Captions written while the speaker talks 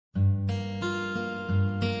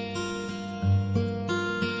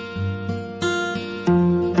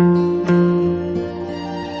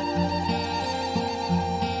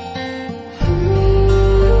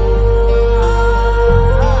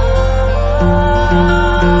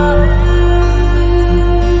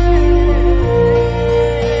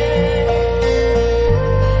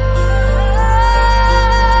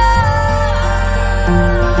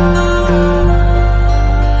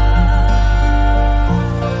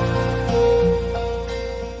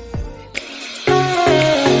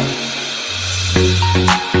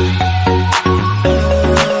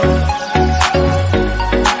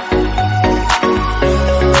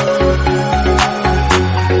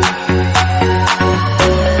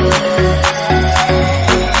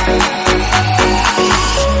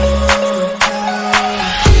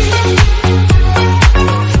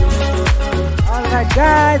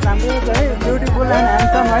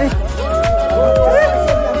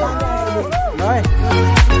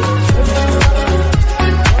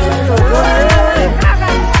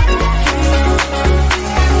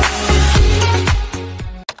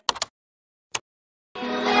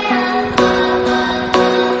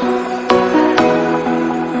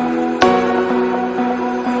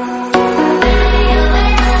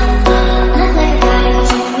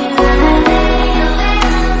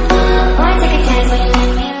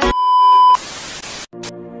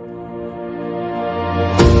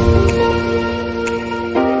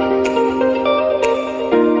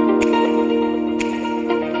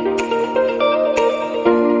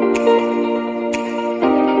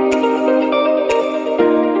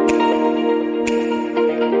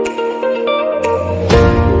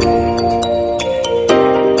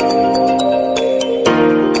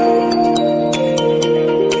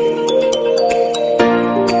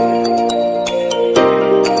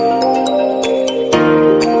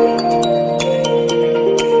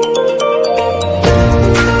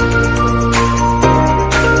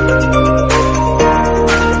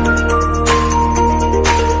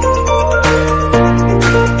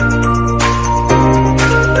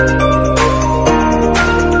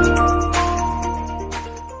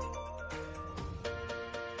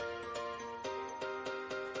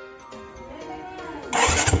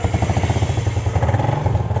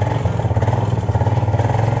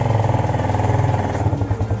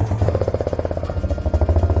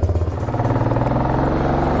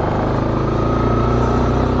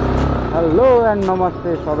And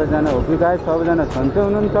नमस्ते सबैजना। हो कि गाइस सबैजना सन्चै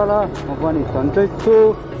हुनुहुन्छ होला, म पनि सन्चै छु।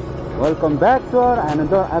 Welcome back to our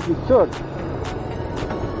another episode.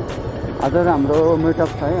 आज हाम्रो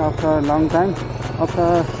मिटअप छ है, after long time, after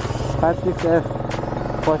 5-6 years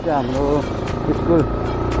पछि हाम्रो स्कुल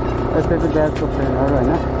एसएससी ब्याचको फ्रेन्डहरू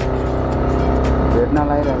होइन भेट्न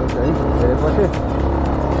लागिरहेको छ है। धेरै पछि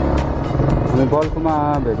हामी बल्कुमा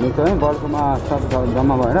भेट्ने छौँ है। बल्कुमा सब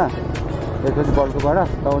जम्मा भएर त्यसपछि बल्कुबाट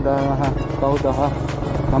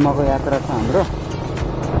तौदाहासम्मको यात्रा छ हाम्रो।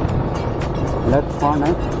 लेट्स फन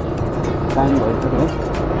है। टाइम भइसक्यो है,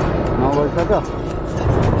 9 बजिसक्यो।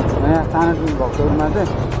 यहाँ सानो टिम भक्तपुरमा चाहिँ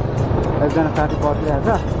एकजना साथी बसिरहेको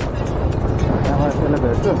छ, त्यहाँबाट त्यसलाई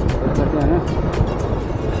भेट्छु। त्यसपछि हामी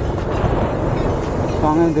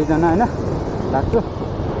सँगै दुईजना होइन लाग्छु।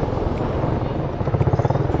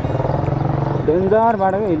 डेन्जर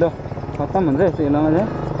बाटोको हिलो खत्तम हुन्छ यस्तो हिलोमा चाहिँ।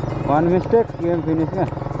 1 मिस्टेक गेम फिनिस क्या।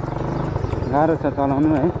 गाह्रो छ चलाउनु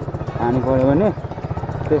है, पानी पऱ्यो भने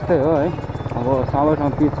त्यस्तै हो है। अब सबै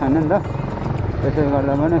ठाउँ पिच छैन नि त, त्यसैले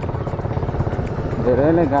गर्दा पनि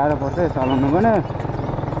धेरैले गाह्रो पर्छ चलाउनु पनि।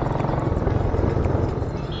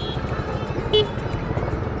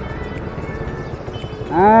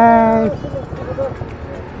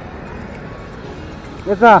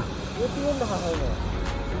 यता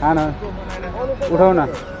खाना उठाउ न,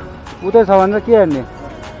 उतै छ भने के हेर्ने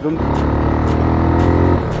रुम।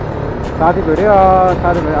 साथी भेट्यो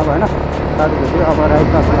अब होइन, साथी भेट्यो अब राइट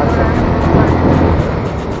लाग्छ।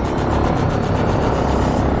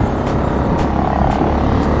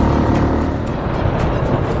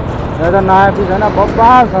 एउटा नयाँ पिस होइन,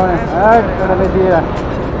 बब्बाल छ भने एउटाले दिएर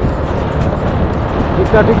ठिक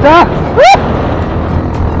छ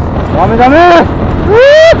जमे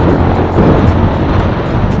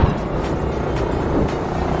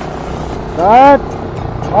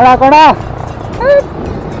कडा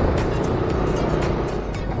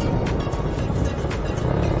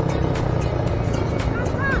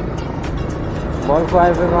बलको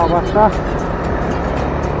आइपुगेको अवस्था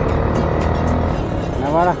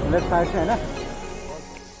यहाँबाट लेफ्ट साइड चाहिँ होइन।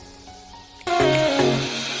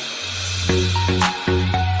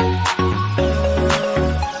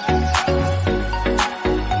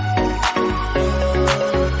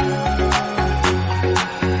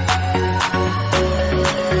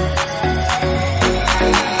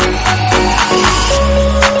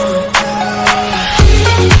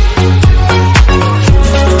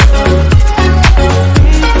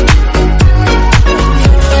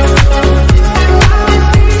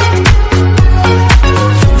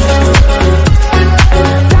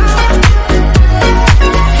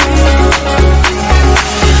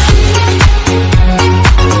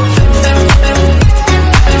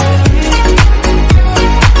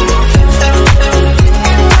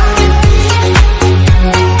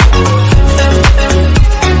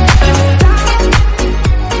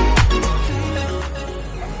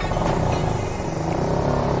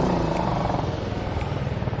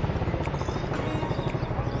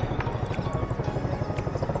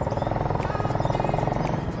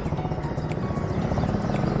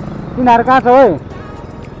 तिनीहरू कहाँ छ है?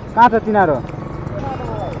 कहाँ छ तिनीहरू?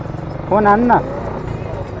 फोन हान्नु न।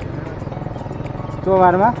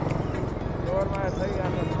 चोबारमा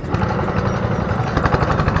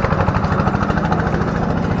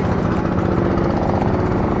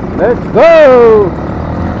लेट्स गो।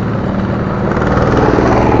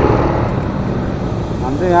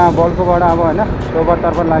 हामी चाहिँ यहाँ बल्कुबाट अब होइन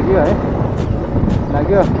चोबारतर्फ लाग्यो है,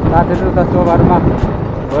 लाग्यो। साथीहरू त चोबारमा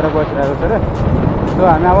गएर बसिरहेको छ अरे। सो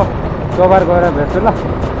हामी अब चोबार गएर भेट्छु ल।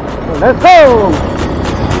 Let's go.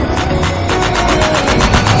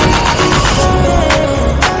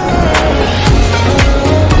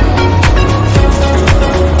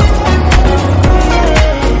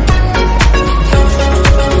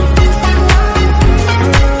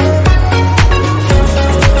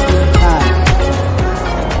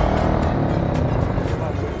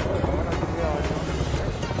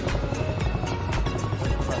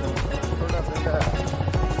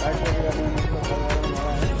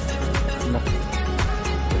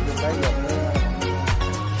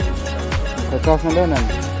 चस्मा ल्याउ न।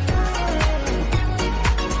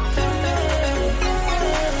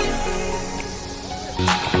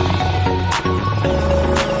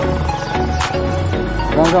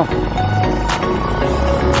 जाउँ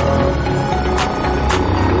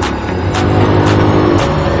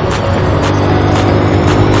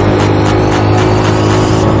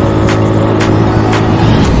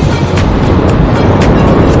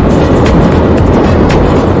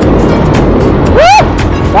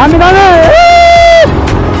दामी दामी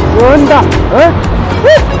हो नि त।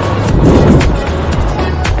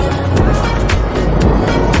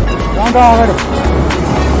 आउनु त अगाडि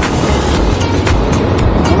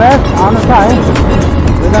उमेश आउनुहोस् त है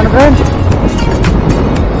दुईजना friend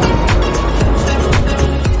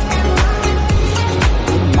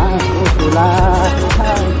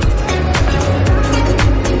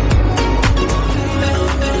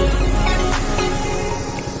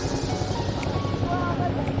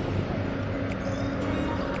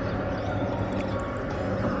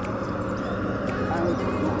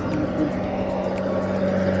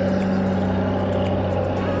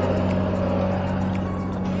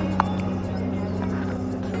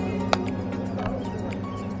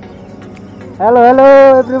Hello, hello,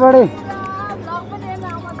 everybody.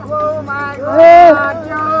 Oh my Hey.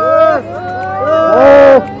 God!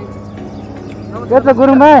 Hey. Where's the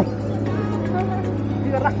Guru Bhai?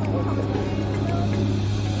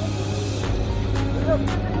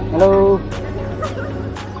 Hello.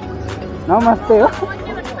 Namaste.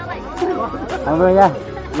 हाम्रो यहाँ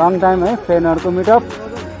लङ टाइम है फ्रेन्डहरुको मिटअप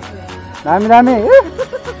दामी दामी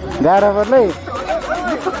 11 बजे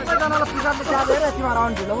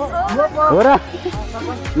हो र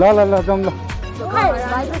ल ल ल जाउँ ल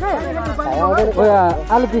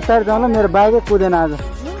अलि बिस्तारै जाउँ ल मेरो बाइकै कुदेन आज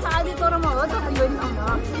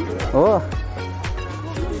हो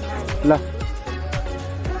ल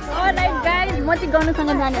म चाहिँ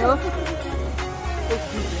गनुसँग जाने हो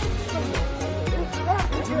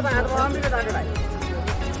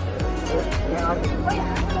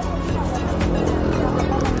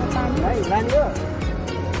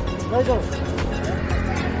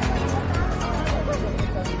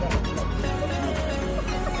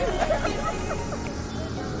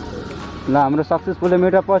ल हाम्रो सक्सेसफुली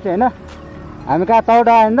मिटअप पछि हैन हामी कहाँ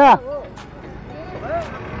तौडा हैन त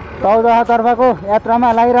तौदाहा तर्फको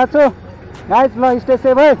यात्रामा लागिरहेको छु गाइस ल स्टे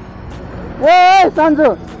सेफ है ए सन्जु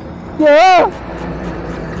के हो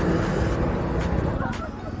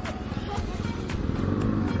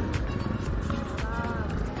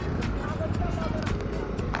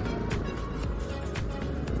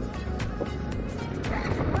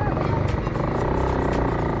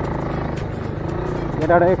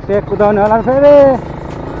केटाहरु एक सेक कुदाउने होला फेरि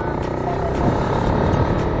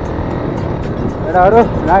केटाहरु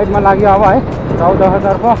राइडमा लाग्यो अब है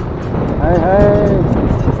तौदाहातर्फ है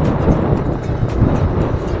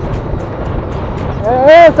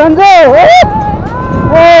ए सन्जु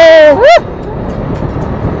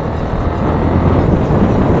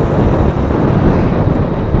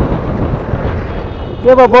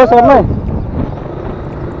के भयो बोसहरुलाई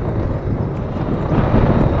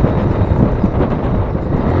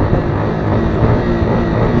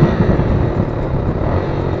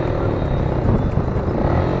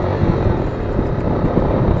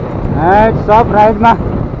सब राइडमा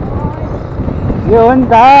यो हो नि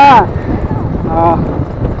त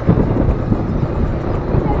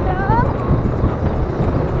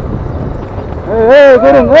ए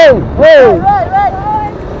गुरुङ ए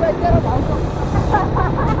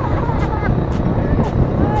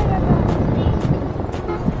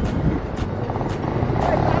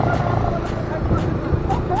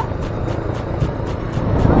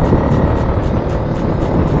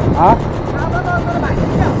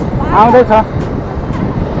आउँदैछ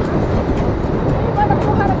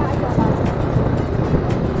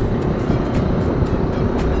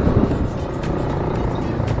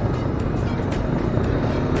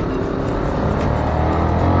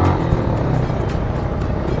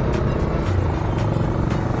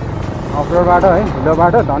अफरोड बाटो है हिलो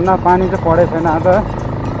बाटो धन्न पानी चाहिँ परेको छैन आज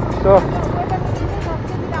सो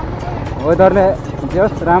वेदरले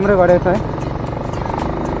जस राम्रो गरेको छ है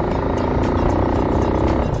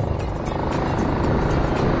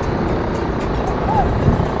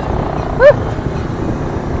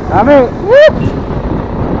हामी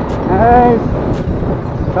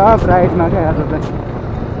सब राइडमा क्या आज चाहिँ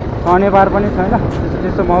शनिबार पनि छैन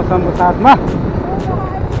त्यस्तो मौसमको साथमा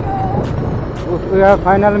we are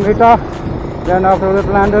final meetup then after we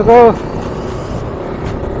plan to go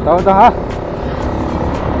Taudaha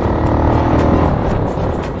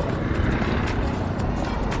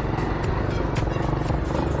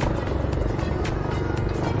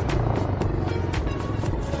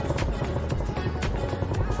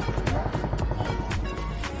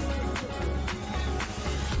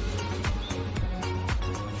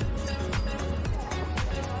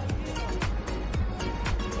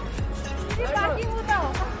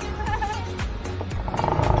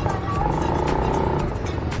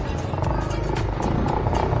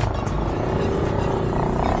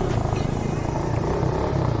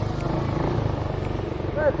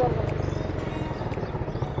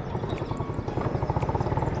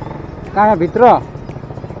कहाँ भित्र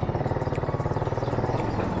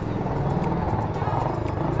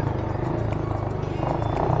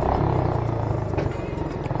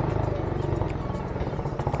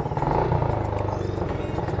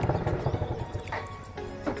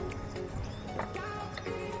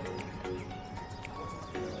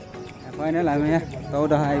फाइनल हामी यहाँ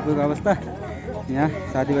तौदाहा आइपुगेको अवस्था यहाँ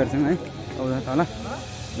साथीभाइहरूसँग है तौदाहा तल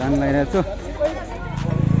जान लागिरहेको छु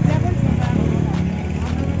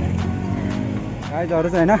गाइजहरू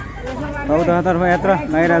चाहिँ होइन तौदाहातर्फ यात्रा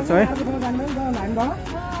लागिरहेको छु है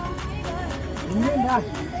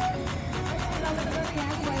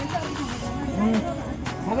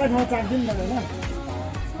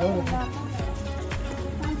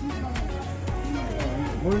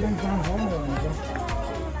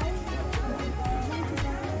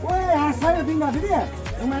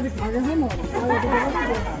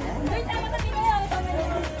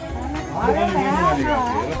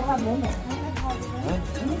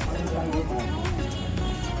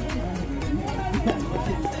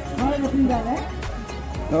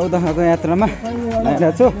तौदाहाको यात्रामा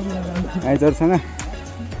लागिरहेको छु गाइजहरूसँग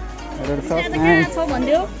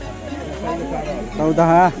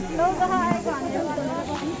तौदाहा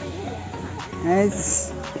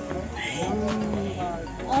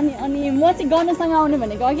अनि म चाहिँ गनुसँग आउने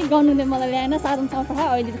भनेको अघि गनुले मलाई ल्याएन साधनसँग पठायो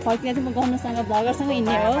अहिले फर्किने चाहिँ म गनुसँग भ्लगरसँग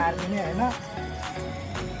हिँड्ने हो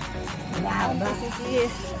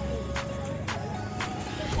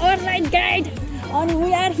अलराइट गाइड अनि वी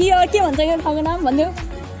आर हियर के भन्छ यो ठाउँको नाम भन्नु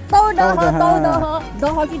तौदाहा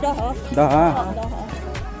दह कि दह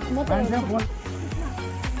म त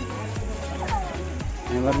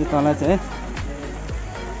यहाँबाट चाहिँ तल चाहिँ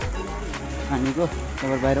पानीको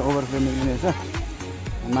तपाईँ बाहिर ओभरफ्लो निक्लिने रहेछ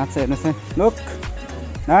माछा हेर्नुहोस् है लोक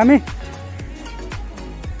दामी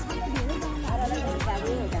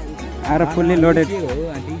आएर फुल्ली लोडेड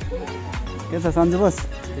के छ सन्जु बोस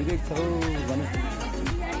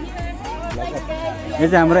यो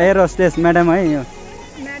चाहिँ हाम्रो एयर होस्टेस म्याडम है यो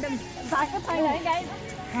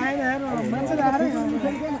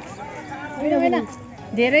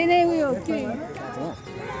धेरै नै उयो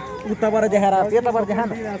उताबाट देखाएर यताबाट देखा न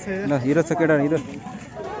ल हिरो छ केटा हिरो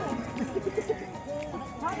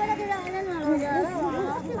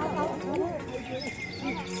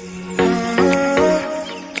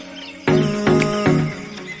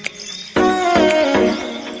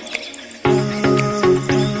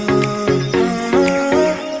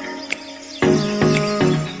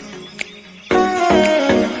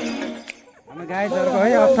गाइजहरूको है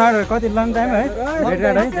अप्ठ्यारो कति लङ टाइम है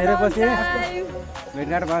भेटघाट है धेरै पछि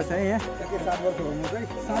भेटघाट भएको छ है यहाँ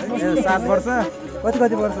 7 वर्ष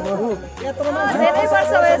कति वर्ष भयो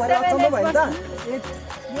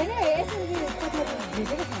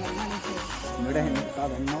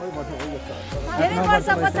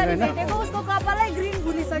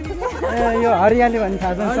यो हरियाली भन्ने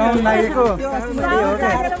थाहा छ साउन्ड लागेको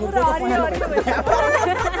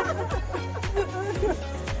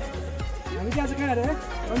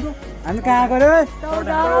हामी कहाँ आएको रे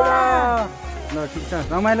ल ठिक छ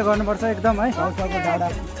रमाइलो गर्नुपर्छ एकदम है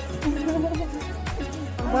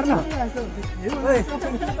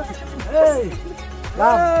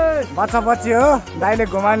बच्चा बच्ची हो दाइले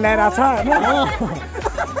घुमाउनु ल्याइरहेको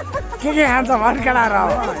छ के खान्छ भर्केर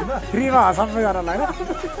फ्रीमा सबै गरेर होइन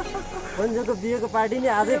पञ्चको बिहेको पार्टी नि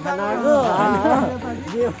आजै खाना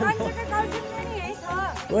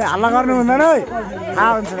हल्ला गर्नु हुँदैन है थाहा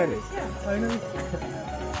हुन्छ फेरि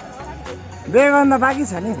बिहे गर्दा बाँकी छ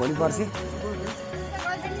नि भोलि पर्सि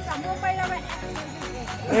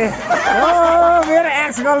ए मेरो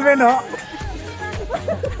एक्स गर्लफ्रेन्ड हो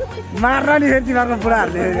मार्न नि फेरि तिमीहरूको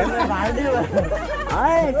बुढाहरूले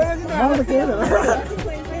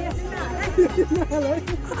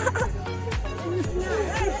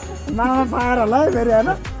नाम पाएर होला है फेरि होइन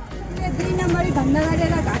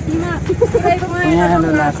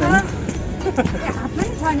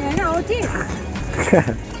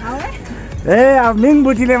ए अब मिङ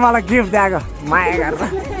बुटीले मलाई गिफ्ट दिएको माया गरेर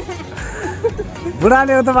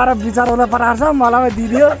बुढाले उताबाट बिचराउन पठाएको छ मलाई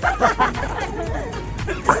दिदियो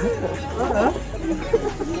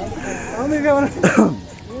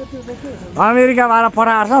अमेरिकाबाट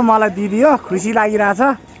पठाएको छ मलाई दिदियो खुसी लागिरहेछ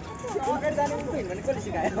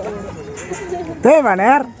त्यही भने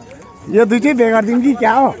यार यो दुइटै बे गरिदिउँ कि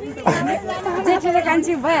क्या हो ए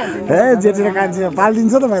जेठीले कान्छी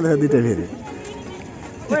पालिदिन्छ त मैले दुइटै फेरि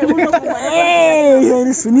ए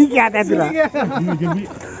सुनि क्या त्यहाँतिर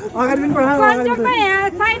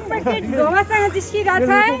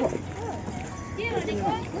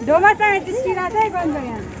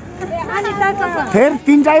फेरि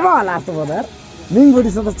 3 टाइममा होला जस्तो पर्दा यार मिङ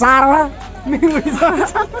बुढीसँग 4वटा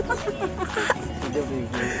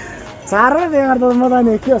चारवटा बे गर्दा म त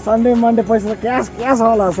नि के सन्डे मन्डे पैसा क्यास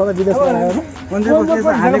होला सधैँ विदेशमा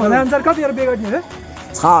कतिहरू बे गर्ने रे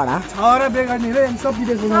 6वटा बे गर्ने रे सब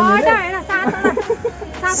विदेशमा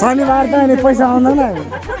शनिबार त अनि पैसा आउँदैन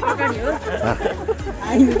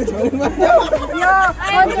We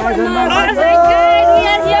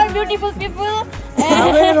are here, beautiful people.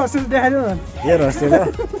 Hair hostel देखाइदियो न हेयर होस्टेल हो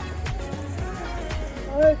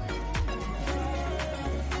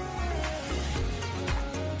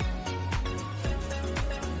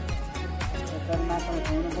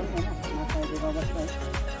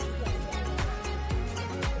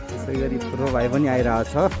त्यसै गरी प्रो भाइ पनि आइरहेको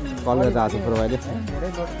छ कल गरिरहेको छ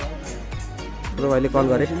प्रो भाइले कल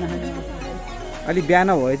गरे अलि बिहान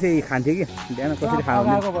भयो चाहिँ खान्थ्यो कि बिहान कसरी खानु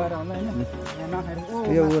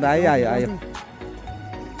यो आयो आयो आयो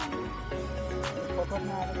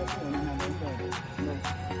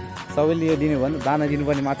सबैले यो दिनु भन्नु दाना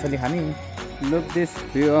दिनुपर्ने माछाले खाने लुक दिस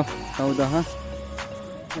भ्यू अफ तौदाहा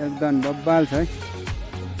एकदम बब्बाल छ है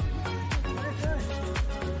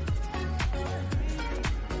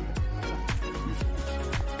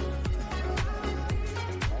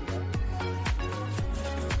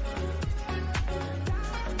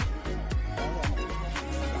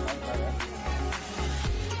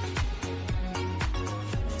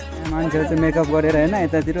मान्छेहरू चाहिँ मेकअप गरेर होइन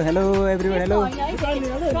यतातिर हेलो एभ्रिबडी हेलो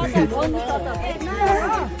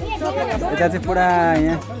यता चाहिँ पुरा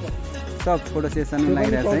यहाँ सब फोटो सेसन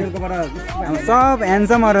लागिरहेको छ है सब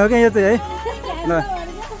ह्यान्डसमहरू हो क्या यो चाहिँ है ल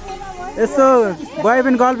यसो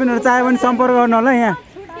बोयफ्रेन्ड गर्लफ्रेन्डहरू चाह्यो भने सम्पर्क गर्नु होला यहाँ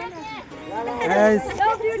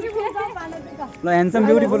ल ह्यान्डसम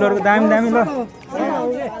ब्युटिफुलहरूको दामी दामी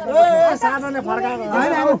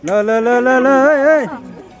ल ल ल ल ल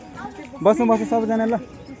बस्नु बस्नु सबैजना ल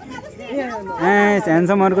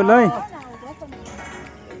ह्यान्डसमहरूको ल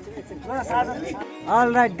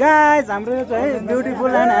अलराइट गाइज हाम्रो यो चाहिँ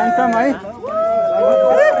ब्युटिफुल एन्ड ह्यान्डसम है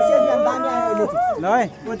ल है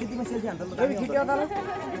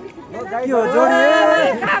के हो जोडी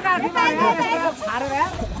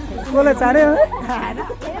कसले चार्यो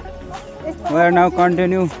We are now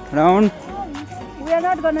continue round. We are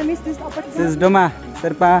not gonna miss this opportunity. This is Doma,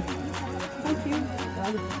 Sirpa.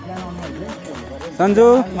 Sanju.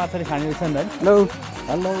 Hello.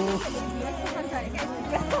 Hello.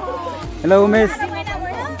 Hello, Miss.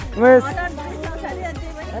 Miss.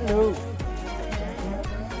 Hello.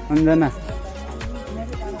 Anjana.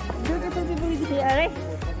 Beautiful people is here, right?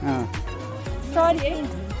 Sorry, eh?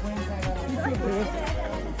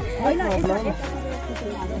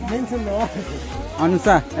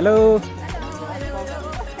 Anusa, hello.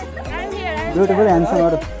 I'm here. Beautiful,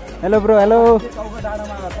 handsome. Hello, bro. Hello.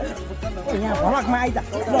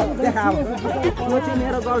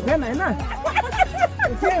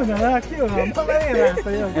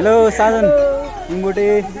 Hello, Sajan. Imbuti.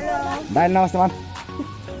 Bye, namaste, man.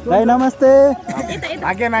 Bye, namaste.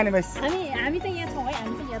 आगे माने बस हामी त यहाँ छौँ है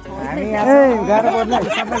हामी त यहाँ छौँ हामी ए गाह्रो पर्ला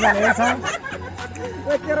सबैजना यहाँ छौँ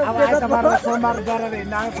अब आइतबार सोमबार गरेर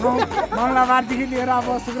हिँड्न छौँ मङ्गलबारदेखि लिएर अब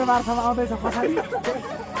शुक्रबारसम्म आउँदैछ पछाडि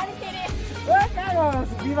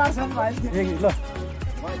बिहिबारसम्म भयो ल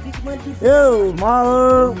यो म हो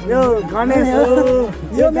यो गणेश हो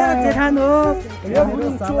यो मेरो जेठान हो यो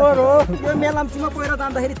चोर हो यो मेलम्चीमा पहिरो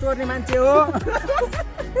जाँदाखेरि चोर्ने मान्छे हो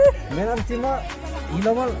मेलम्चीमा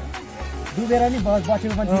हिलोबल डुबेर नि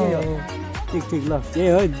बसेको मान्छे हो ठीक ठीक ल यही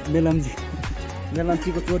हो मेलम्ची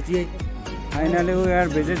मेलम्चीको चोर चाहिँ Finally, we are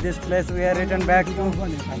visit this place. We are return back to. We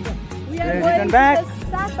are return going back. to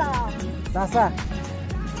Sasa. Sasa.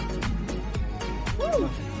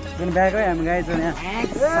 Return back है हामी गाइस यहाँ.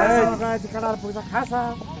 कडार पुग्छ खासा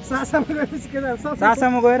सासामा गएपछि के गर्छ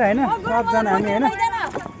सासामा गएर हैन सबजना हामी हैन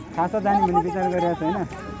खासा जाने भन्ने विचार गरिरहेको छ हैन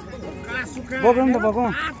बोकौँ त बोकौँ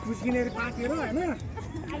फुस्किने पार्टीहरु हैन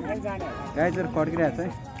गाइसहरु फर्किरहेको छ है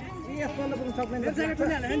यसले पुग्न सक्दैन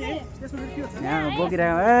त्यसमा के हो यहाँ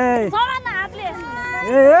बोकिरहेको ए समान हातले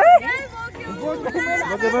ए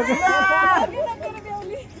बोके बोके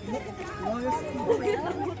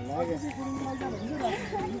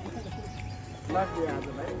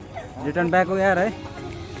रिटर्न बैक हो यार है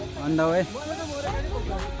ऑन द वे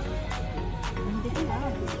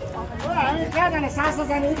हामी कहाँ जाने सासा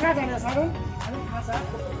जाने कहाँ जाने सर हामी खासा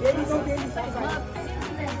फेरि त फेरि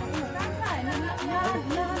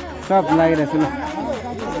सब लागिरहेको छ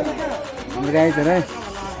ल गाइसहरु है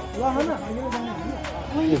ल हैन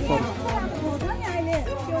ए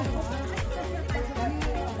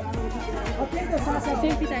सरी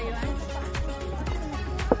सेल्फी चाहियो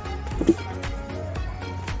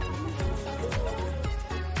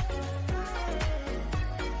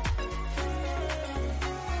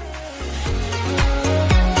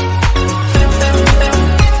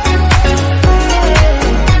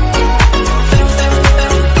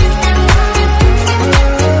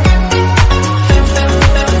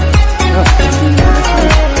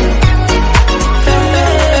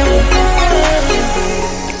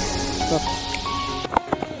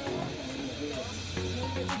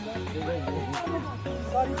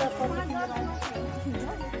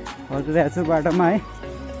आइपुगिरहेको छु बाटोमा है।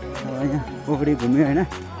 अब यहाँ पोखरी घुम्यो होइन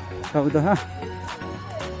तौदाहा।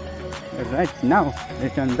 Right now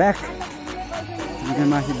return back. यहाँ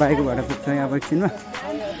माथि बाइकको बाटो पुग्छ यहाँ अब एकछिनमा।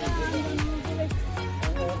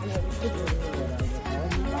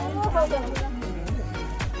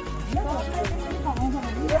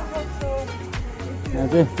 यहाँ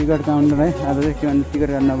चाहिँ टिकट काउन्टर है। आज चाहिँ टिकट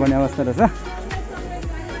काट्न नपर्ने अवस्था रहेछ।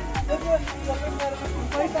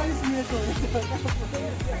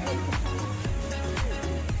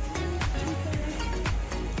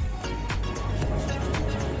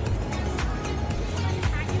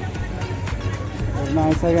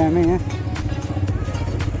 आइसक्यो हामी यहाँ